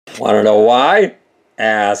Want to know why?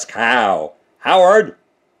 Ask how. Howard,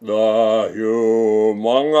 the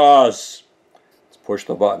humongous. Let's push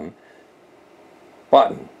the button.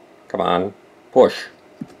 Button. Come on. Push.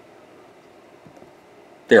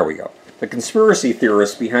 There we go. The conspiracy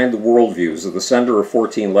theorists behind the worldviews of the sender of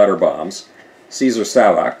 14 letter bombs, Cesar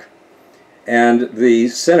Sawack, and the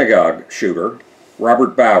synagogue shooter,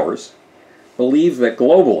 Robert Bowers, believe that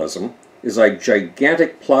globalism is a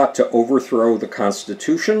gigantic plot to overthrow the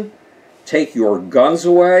Constitution, take your guns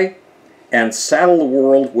away, and saddle the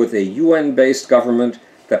world with a UN-based government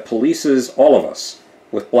that polices all of us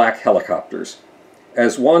with black helicopters.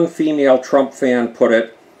 As one female Trump fan put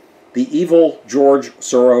it, the evil George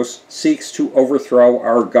Soros seeks to overthrow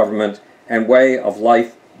our government and way of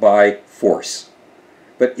life by force.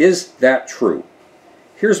 But is that true?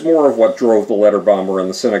 Here's more of what drove the letter bomber and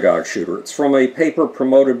the synagogue shooter. It's from a paper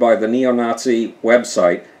promoted by the neo-Nazi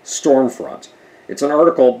website Stormfront. It's an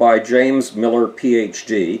article by James Miller,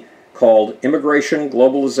 Ph.D., called Immigration,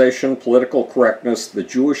 Globalization, Political Correctness, the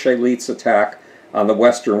Jewish Elite's Attack on the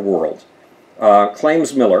Western World.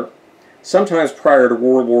 Claims Miller, sometimes prior to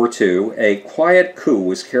World War II, a quiet coup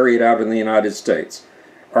was carried out in the United States.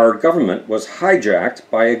 Our government was hijacked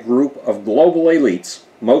by a group of global elites,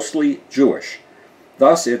 mostly Jewish.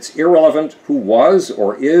 Thus, it's irrelevant who was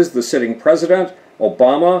or is the sitting president,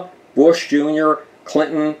 Obama, Bush Jr.,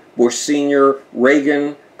 Clinton, Bush Sr.,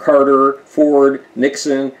 Reagan, Carter, Ford,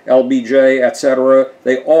 Nixon, LBJ, etc.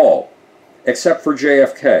 They all, except for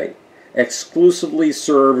JFK, exclusively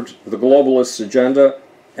served the globalist agenda.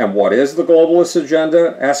 And what is the globalist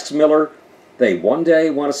agenda, asks Miller? They one day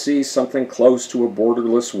want to see something close to a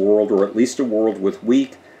borderless world, or at least a world with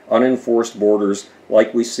weak, unenforced borders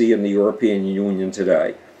like we see in the European Union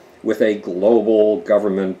today, with a global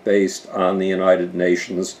government based on the United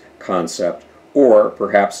Nations concept, or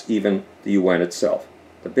perhaps even the UN itself.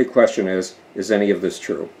 The big question is any of this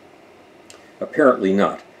true? Apparently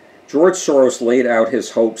not. George Soros laid out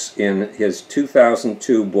his hopes in his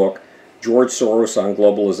 2002 book, George Soros on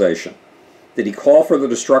Globalization. Did he call for the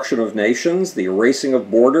destruction of nations, the erasing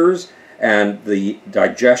of borders, and the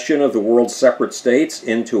digestion of the world's separate states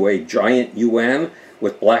into a giant UN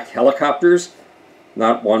with black helicopters?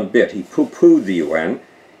 Not one bit. He poo-pooed the UN.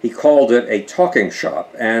 He called it a talking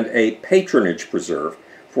shop and a patronage preserve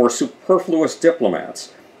for superfluous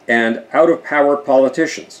diplomats and out-of-power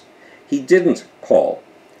politicians. He didn't call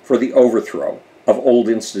for the overthrow of old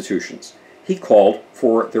institutions. He called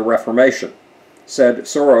for their reformation. Said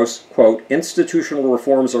Soros, quote, institutional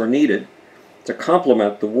reforms are needed to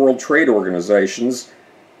complement the World Trade Organization,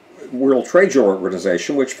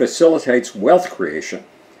 which facilitates wealth creation,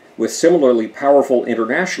 with similarly powerful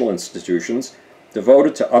international institutions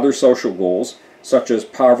devoted to other social goals, such as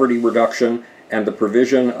poverty reduction and the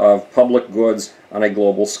provision of public goods on a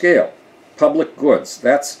global scale. Public goods,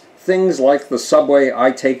 that's things like the subway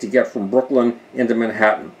I take to get from Brooklyn into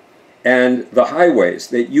Manhattan, and the highways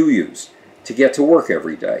that you use to get to work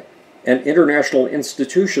every day, and international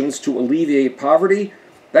institutions to alleviate poverty.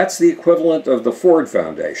 That's the equivalent of the Ford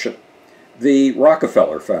Foundation, the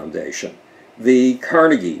Rockefeller Foundation, the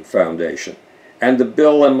Carnegie Foundation, and the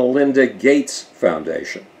Bill and Melinda Gates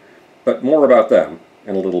Foundation. But more about them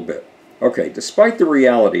in a little bit. Okay, despite the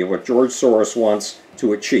reality of what George Soros wants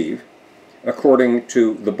to achieve, according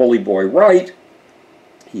to the bully boy right,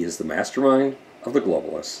 he is the mastermind of the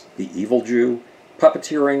globalists, the evil Jew,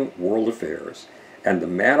 puppeteering world affairs, and the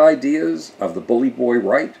mad ideas of the bully boy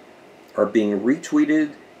right are being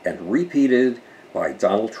retweeted and repeated by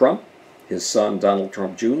Donald Trump, his son Donald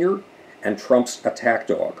Trump Jr., and Trump's attack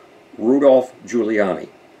dog, Rudy Giuliani.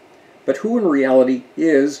 But who in reality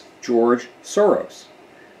is George Soros?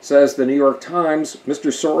 Says the New York Times,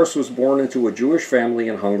 Mr. Soros was born into a Jewish family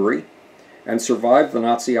in Hungary and survived the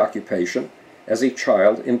Nazi occupation as a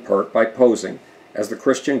child in part by posing as the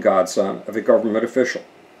Christian godson of a government official.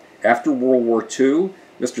 After World War II,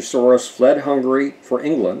 Mr. Soros fled Hungary for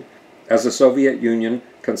England as the Soviet Union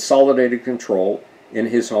consolidated control in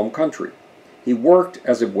his home country. He worked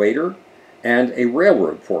as a waiter and a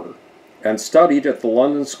railroad porter and studied at the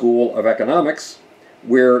London School of Economics,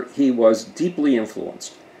 where he was deeply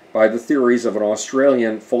influenced by the theories of an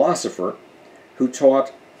Australian philosopher who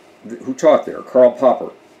taught there, Karl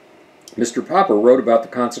Popper. Mr. Popper wrote about the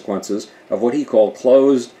consequences of what he called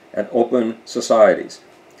closed and open societies,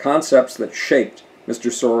 concepts that shaped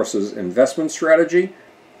Mr. Soros's investment strategy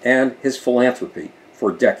and his philanthropy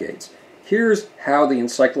for decades. Here's how the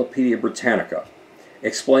Encyclopedia Britannica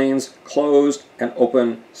explains closed and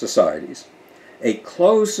open societies. A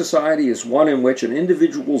closed society is one in which an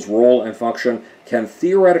individual's role and function can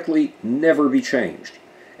theoretically never be changed,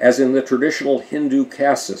 as in the traditional Hindu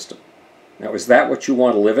caste system. Now, is that what you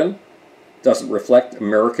want to live in? Does it reflect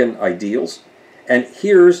American ideals? And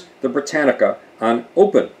here's the Britannica on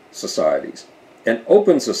open societies. An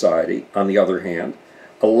open society, on the other hand,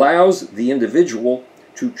 allows the individual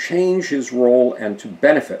to change his role and to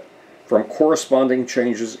benefit from corresponding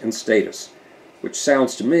changes in status, which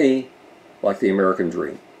sounds to me like the American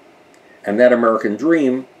dream. And that American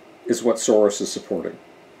dream is what Soros is supporting.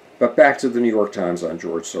 But back to the New York Times on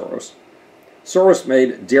George Soros. Soros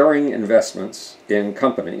made daring investments in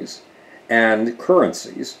companies and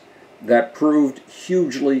currencies that proved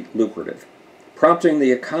hugely lucrative, prompting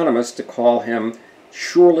The Economist to call him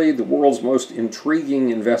surely the world's most intriguing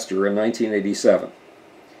investor in 1987.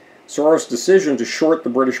 Soros' decision to short the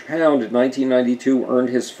British pound in 1992 earned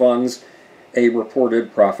his funds a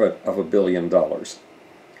reported profit of $1 billion.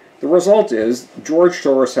 The result is George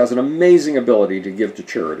Soros has an amazing ability to give to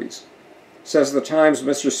charities. Says the Times,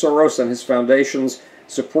 Mr. Soros and his foundations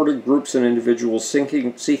supported groups and individuals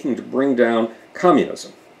seeking to bring down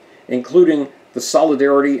communism, including the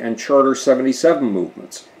Solidarity and Charter 77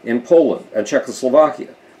 movements in Poland and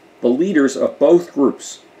Czechoslovakia. The leaders of both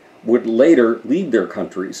groups would later lead their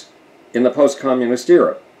countries in the post-communist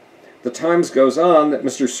era. The Times goes on that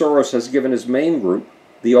Mr. Soros has given his main group,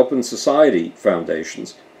 the Open Society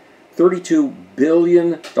Foundations, $32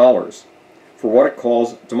 billion for what it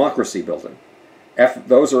calls democracy building.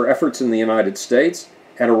 Those are efforts in the United States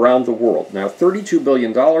and around the world. Now, $32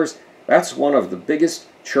 billion, that's one of the biggest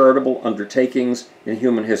charitable undertakings in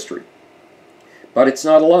human history. But it's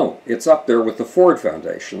not alone. It's up there with the Ford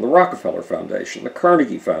Foundation, the Rockefeller Foundation, the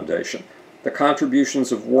Carnegie Foundation, the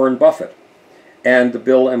contributions of Warren Buffett, and the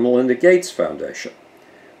Bill and Melinda Gates Foundation.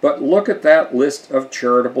 But look at that list of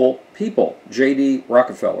charitable people: J.D.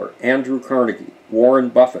 Rockefeller, Andrew Carnegie, Warren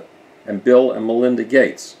Buffett, and Bill and Melinda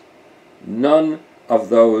Gates. None of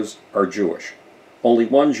those are Jewish. Only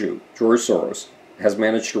one Jew, George Soros, has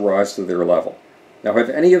managed to rise to their level. Now, have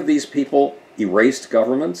any of these people erased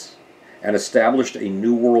governments and established a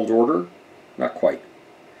new world order? Not quite.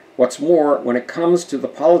 What's more, when it comes to the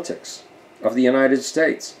politics of the United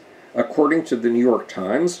States, according to the New York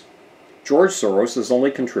Times, George Soros has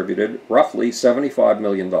only contributed roughly $75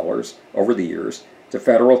 million over the years to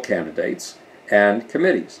federal candidates and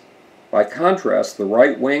committees. By contrast, the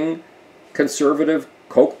right-wing conservative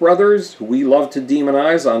Koch brothers, who we love to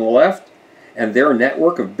demonize on the left, and their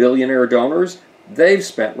network of billionaire donors, they've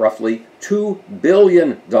spent roughly $2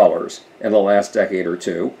 billion in the last decade or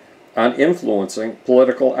two on influencing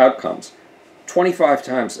political outcomes, 25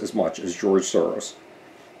 times as much as George Soros.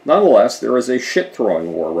 Nonetheless, there is a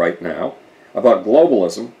shit-throwing war right now about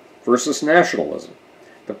globalism versus nationalism.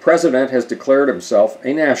 The president has declared himself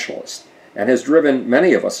a nationalist and has driven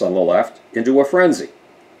many of us on the left into a frenzy.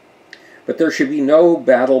 But there should be no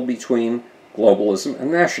battle between globalism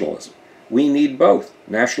and nationalism. We need both,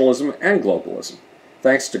 nationalism and globalism.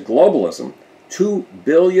 Thanks to globalism, 2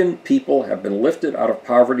 billion people have been lifted out of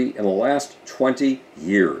poverty in the last 20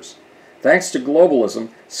 years. Thanks to globalism,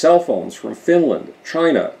 cell phones from Finland,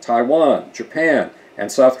 China, Taiwan, Japan,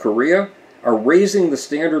 and South Korea are raising the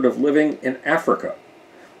standard of living in Africa.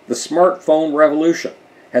 The smartphone revolution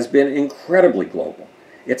has been incredibly global.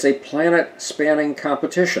 It's a planet-spanning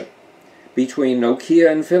competition between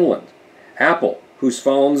Nokia in Finland, Apple,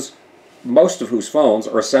 most of whose phones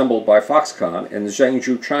are assembled by Foxconn in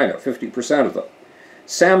Zhengzhou, China, 50% of them,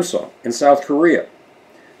 Samsung in South Korea.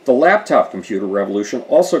 The laptop computer revolution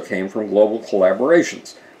also came from global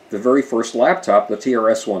collaborations. The very first laptop, the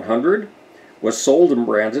TRS-100, was sold and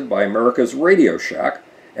branded by America's Radio Shack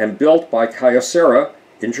and built by Kyocera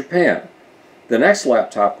in Japan. The next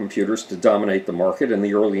laptop computers to dominate the market in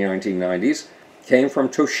the early 1990s came from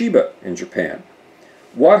Toshiba in Japan.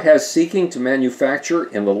 What has seeking to manufacture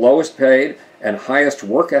in the lowest paid and highest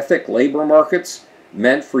work ethic labor markets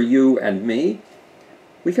meant for you and me?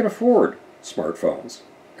 We can afford smartphones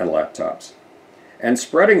and laptops. And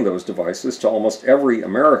spreading those devices to almost every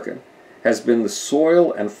American has been the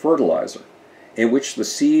soil and fertilizer in which the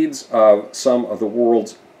seeds of some of the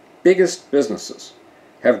world's biggest businesses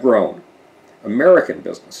have grown. American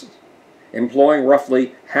businesses, employing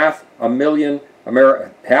roughly half a billion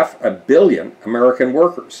American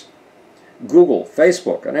workers. Google,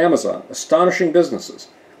 Facebook, and Amazon, astonishing businesses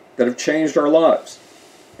that have changed our lives.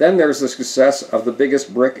 Then there's the success of the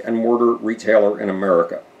biggest brick-and-mortar retailer in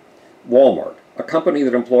America, Walmart, a company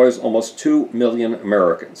that employs almost 2 million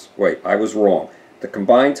Americans. Wait, I was wrong. The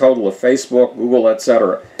combined total of Facebook, Google,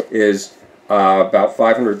 etc. is about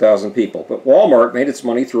 500,000 people. But Walmart made its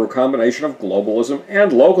money through a combination of globalism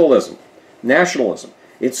and localism, nationalism.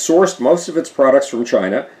 It sourced most of its products from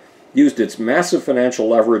China used its massive financial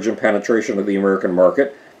leverage and penetration of the American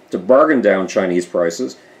market to bargain down Chinese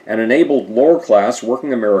prices and enabled lower-class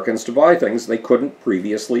working Americans to buy things they couldn't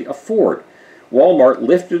previously afford. Walmart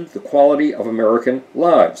lifted the quality of American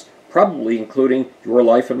lives, probably including your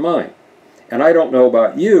life and mine. And I don't know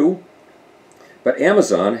about you, but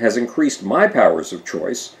Amazon has increased my powers of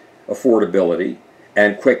choice, affordability,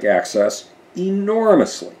 and quick access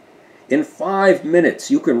enormously. In 5 minutes,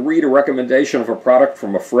 you can read a recommendation of a product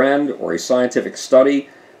from a friend or a scientific study,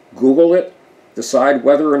 Google it, decide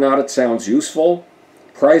whether or not it sounds useful,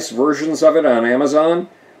 price versions of it on Amazon,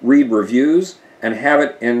 read reviews, and have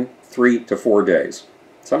it in 3 to 4 days,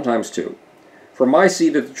 sometimes 2. From my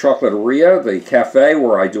seat at the Chocolateria, the cafe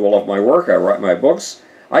where I do all of my work, I write my books,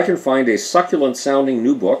 I can find a succulent-sounding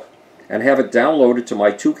new book and have it downloaded to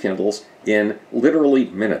my 2 Kindles in literally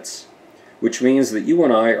minutes, which means that you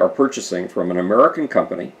and I are purchasing from an American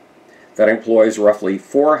company that employs roughly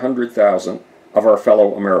 400,000 of our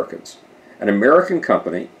fellow Americans. An American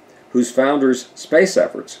company whose founders' space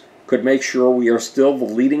efforts could make sure we are still the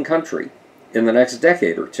leading country in the next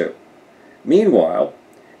decade or 2. Meanwhile,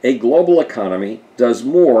 a global economy does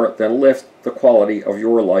more than lift the quality of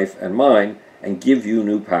your life and mine and give you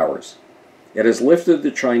new powers. It has lifted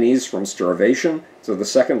the Chinese from starvation to the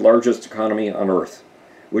second largest economy on earth,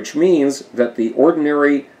 which means that the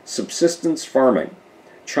ordinary subsistence farming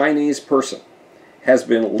Chinese person has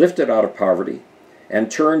been lifted out of poverty and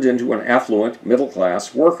turned into an affluent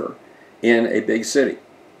middle-class worker in a big city.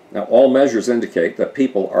 Now, all measures indicate that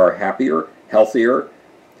people are happier, healthier,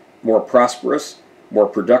 more prosperous, more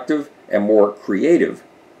productive, and more creative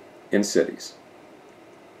in cities.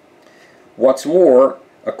 What's more,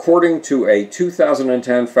 according to a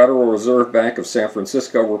 2010 Federal Reserve Bank of San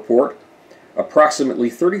Francisco report, approximately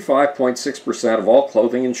 35.6% of all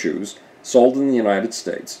clothing and shoes sold in the United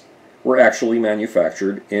States were actually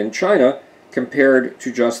manufactured in China, compared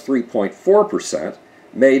to just 3.4%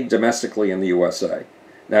 made domestically in the USA.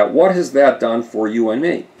 Now, what has that done for you and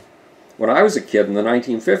me? When I was a kid in the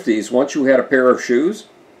 1950s, once you had a pair of shoes,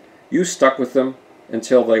 you stuck with them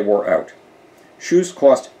until they wore out. Shoes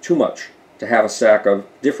cost too much to have a stack of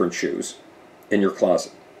different shoes in your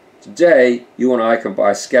closet. Today, you and I can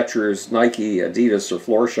buy Skechers, Nike, Adidas, or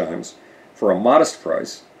Florsheim's for a modest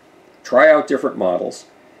price, try out different models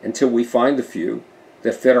until we find the few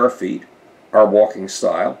that fit our feet, our walking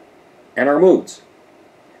style, and our moods.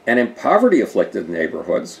 And in poverty-afflicted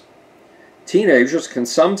neighborhoods, teenagers can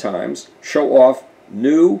sometimes show off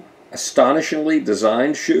new, astonishingly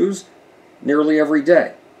designed shoes nearly every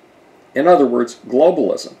day. In other words,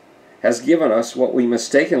 globalism has given us what we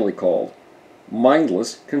mistakenly called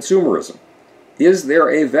mindless consumerism. Is there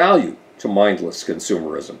a value to mindless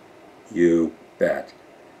consumerism? You bet.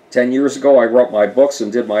 10 years ago, I wrote my books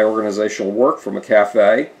and did my organizational work from a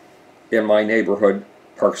cafe in my neighborhood,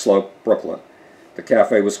 Park Slope, Brooklyn. The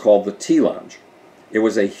cafe was called the Tea Lounge. It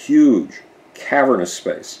was a huge, cavernous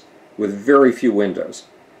space with very few windows.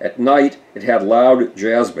 At night, it had loud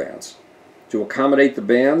jazz bands. To accommodate the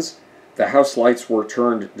bands, the house lights were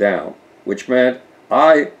turned down, which meant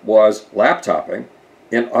I was laptoping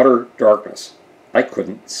in utter darkness. I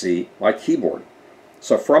couldn't see my keyboard.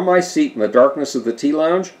 So from my seat in the darkness of the Tea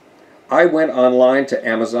Lounge, I went online to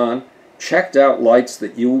Amazon, checked out lights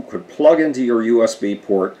that you could plug into your USB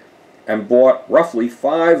port, and bought roughly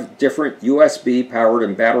 5 different USB-powered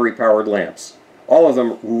and battery-powered lamps, all of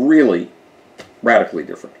them really radically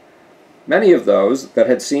different. Many of those that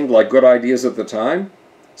had seemed like good ideas at the time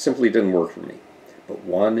simply didn't work for me, but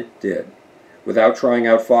one did. Without trying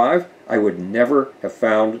out 5, I would never have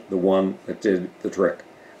found the one that did the trick.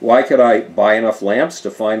 Why could I buy enough lamps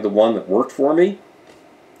to find the one that worked for me?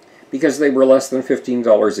 Because they were less than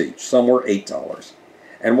 $15 each. Some were $8.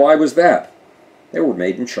 And why was that? They were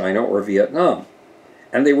made in China or Vietnam.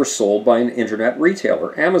 And they were sold by an internet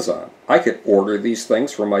retailer, Amazon. I could order these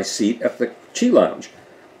things from my seat at the Tea Lounge.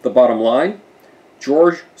 The bottom line,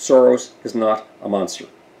 George Soros is not a monster.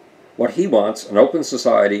 What he wants, an open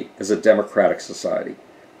society, is a democratic society.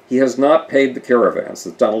 He has not paid the caravans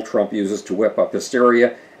that Donald Trump uses to whip up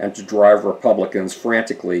hysteria and to drive Republicans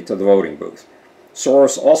frantically to the voting booth.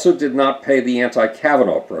 Soros also did not pay the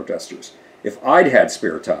anti-Kavanaugh protesters. If I'd had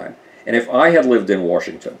spare time, and if I had lived in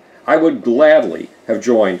Washington, I would gladly have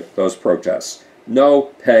joined those protests. No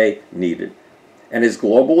pay needed. And is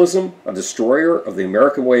globalism a destroyer of the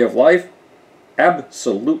American way of life?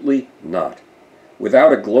 Absolutely not.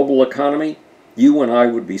 Without a global economy, you and I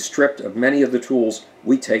would be stripped of many of the tools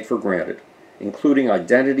we take for granted, including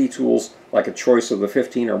identity tools like a choice of the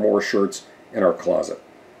 15 or more shirts in our closet.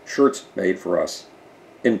 Shirts made for us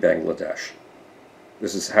in Bangladesh.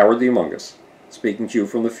 This is Howard the Humongous, speaking to you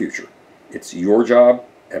from the future. It's your job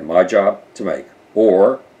and my job to make.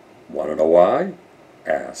 Or, want to know why?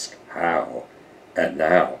 Ask how. And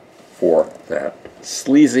now, for that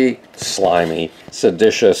sleazy, slimy,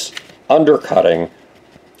 seditious, undercutting,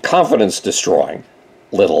 confidence-destroying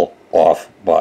little off-button.